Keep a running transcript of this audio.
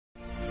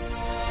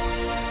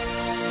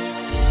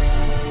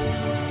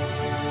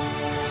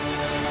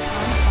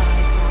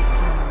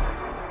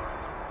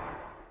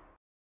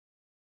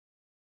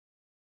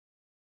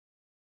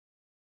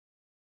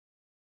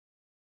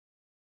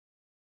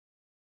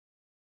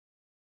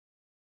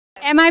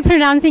Am I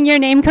pronouncing your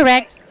name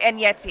correct? And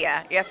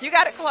Yetia. Yes, you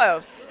got it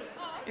close.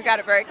 You got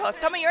it very close.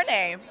 Tell me your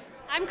name.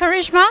 I'm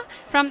Karishma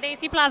from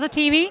Desiplaza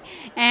TV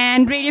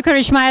and Radio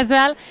Karishma as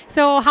well.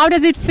 So how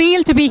does it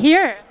feel to be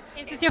here?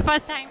 Is this your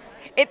first time?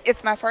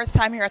 It's my first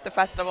time here at the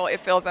festival. It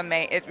feels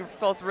it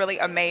feels really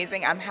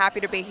amazing. I'm happy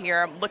to be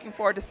here. I'm looking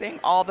forward to seeing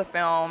all the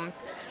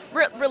films.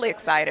 Really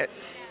excited.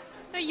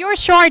 So your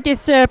short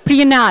is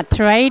Priyanath,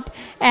 right?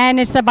 And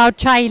it's about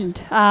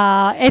child.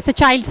 It's a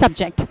child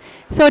subject.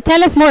 So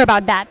tell us more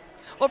about that.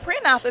 Well,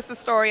 Priyanath is the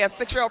story of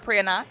 6-year-old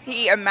Priyanath.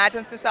 He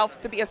imagines himself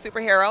to be a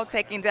superhero,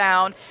 taking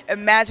down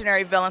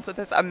imaginary villains with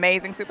his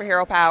amazing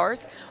superhero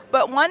powers.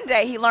 But one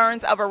day he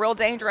learns of a real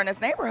danger in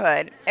his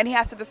neighborhood, and he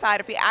has to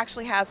decide if he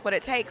actually has what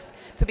it takes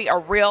to be a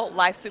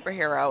real-life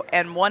superhero,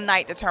 and one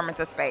night determines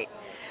his fate.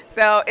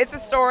 So it's a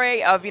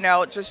story of,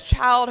 just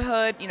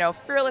childhood,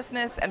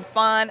 fearlessness and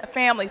fun,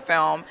 family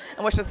film,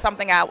 and which is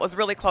something that was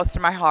really close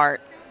to my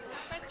heart.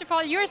 First of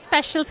all, you're a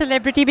special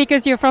celebrity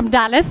because you're from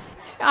Dallas,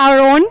 our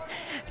own.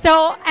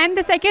 So, and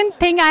the second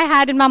thing I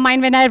had in my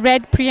mind when I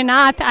read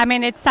Priyanath,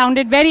 it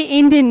sounded very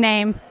Indian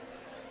name.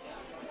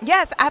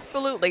 Yes,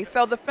 absolutely.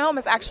 So the film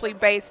is actually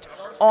based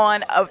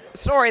on a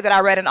story that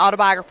I read, an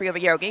autobiography of a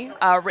yogi,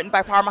 written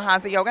by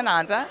Paramahansa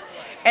Yogananda.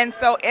 And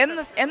so in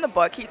the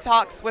book, he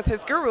talks with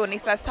his guru and he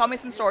says, "Tell me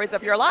some stories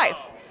of your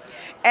life."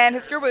 And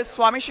his guru is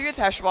Swami Shri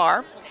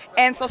Yukteswar.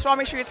 And so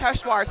Swami Shri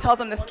Yukteswar tells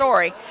him this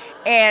story.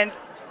 And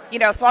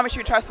Swami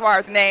Shri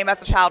Yukteswar's name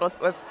as a child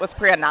was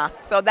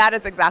Priyanath. So that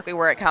is exactly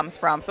where it comes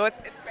from. So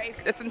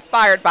it's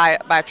inspired by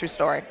a true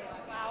story.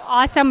 Wow,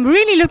 awesome.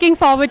 Really looking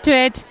forward to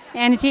it,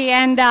 Anity,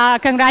 and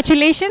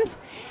congratulations.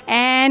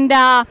 And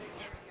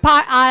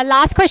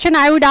last question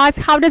I would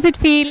ask, how does it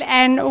feel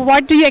and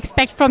what do you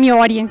expect from your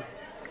audience?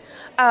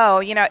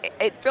 Oh,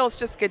 it feels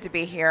just good to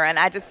be here. And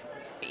I just,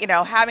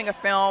 having a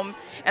film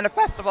and a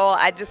festival,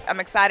 I'm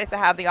excited to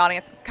have the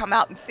audiences come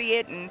out and see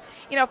it. And,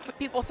 if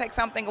people take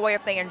something away,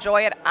 if they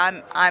enjoy it,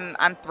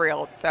 I'm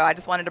thrilled. So I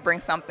just wanted to bring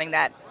something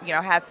that,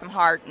 had some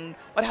heart and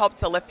would help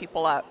to lift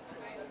people up.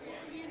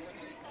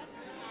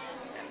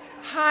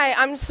 Hi,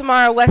 I'm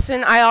Samara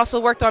Wesson. I also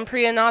worked on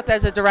Priyanath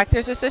as a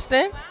director's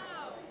assistant.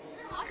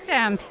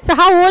 Awesome. So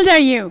how old are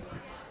you?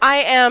 I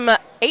am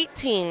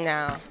 18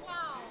 now.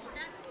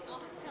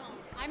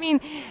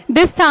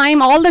 This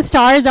time all the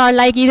stars are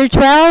like either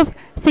 12,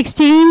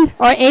 16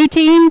 or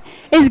 18.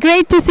 It's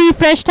great to see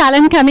fresh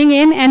talent coming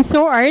in and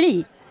so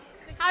early.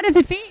 How does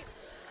it feel?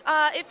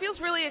 It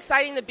feels really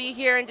exciting to be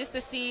here and just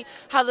to see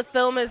how the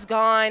film has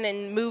gone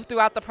and moved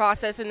throughout the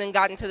process and then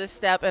gotten to this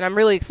step. And I'm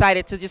really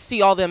excited to just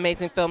see all the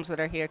amazing films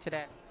that are here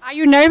today. Are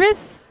you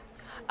nervous?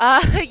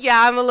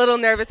 Yeah, I'm a little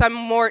nervous.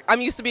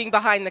 I'm used to being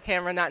behind the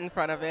camera, not in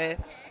front of it.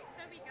 Okay,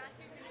 so we got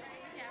you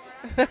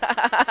behind the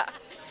camera.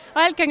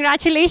 Well,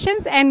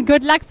 congratulations and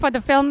good luck for the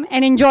film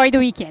and enjoy the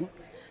weekend.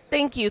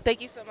 Thank you. Thank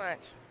you so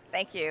much.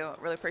 Thank you.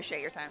 Really appreciate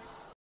your time.